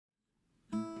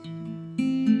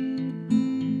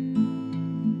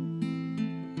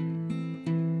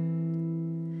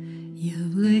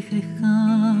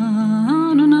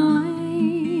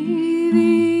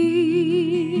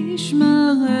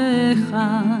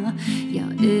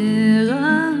יאר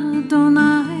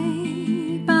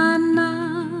אדוני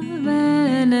פניו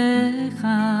אליך,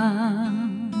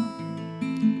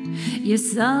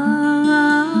 יישא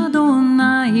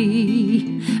אדוני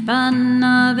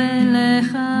פניו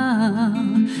אליך,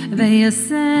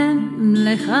 וישם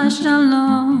לך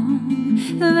שלום,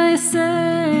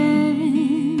 וישם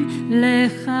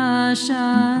לך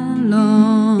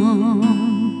שלום.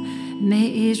 May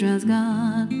Israel's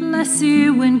God bless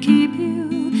you and keep you,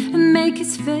 and make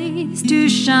his face to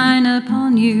shine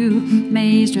upon you.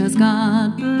 May Israel's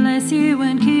God bless you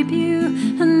and keep you,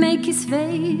 and make his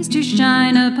face to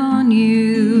shine upon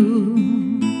you,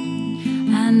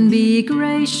 and be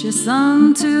gracious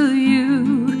unto you,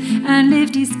 and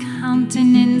lift his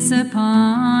countenance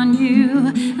upon you,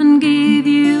 and give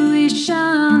you his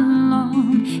shalom.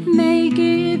 May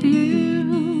give you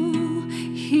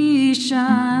his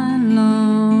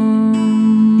shalom.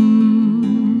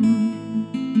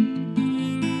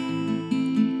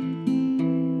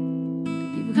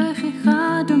 יברכך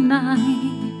אדוני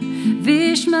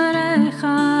וישמרך,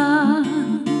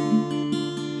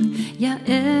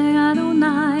 יאר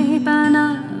אדוני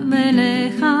פניו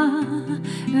אליך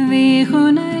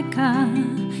ויחונך,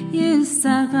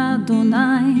 יישא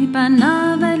אדוני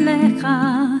פניו אליך,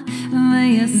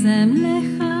 וישם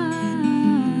לך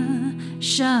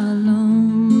Shalom.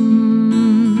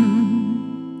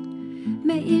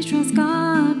 May Israel's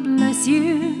God bless you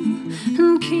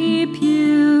and keep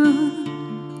you.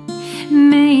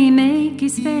 May he make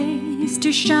his face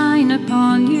to shine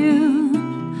upon you,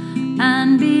 and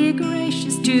be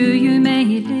gracious to you. May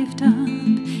he lift up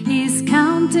his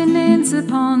countenance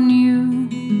upon you,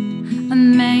 and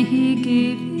may he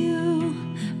give you,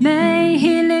 may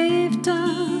he lift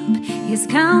up his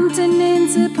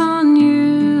countenance upon you,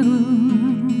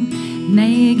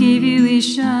 may he give you his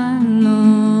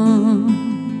shalom.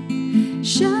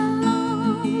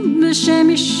 Shalom, b'shem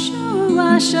Yeshua,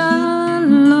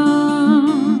 shalom.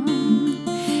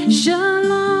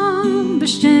 Shalom,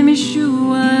 b'shem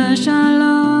Yeshua,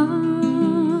 shalom.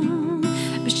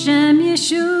 B'shem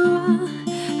Yeshua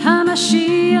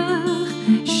HaMashiach,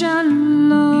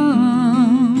 shalom,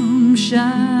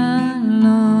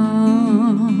 shalom.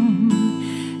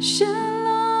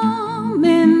 Shalom,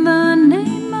 in the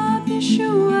name of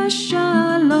Yeshua,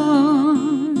 shalom.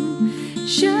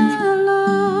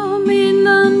 Shalom, in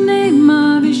the name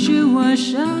of Yeshua,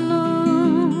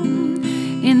 shalom.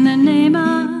 In the name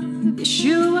of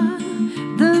Yeshua,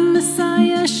 the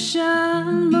Messiah,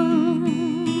 shalom.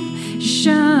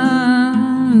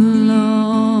 Shalom,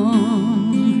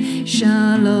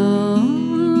 shalom.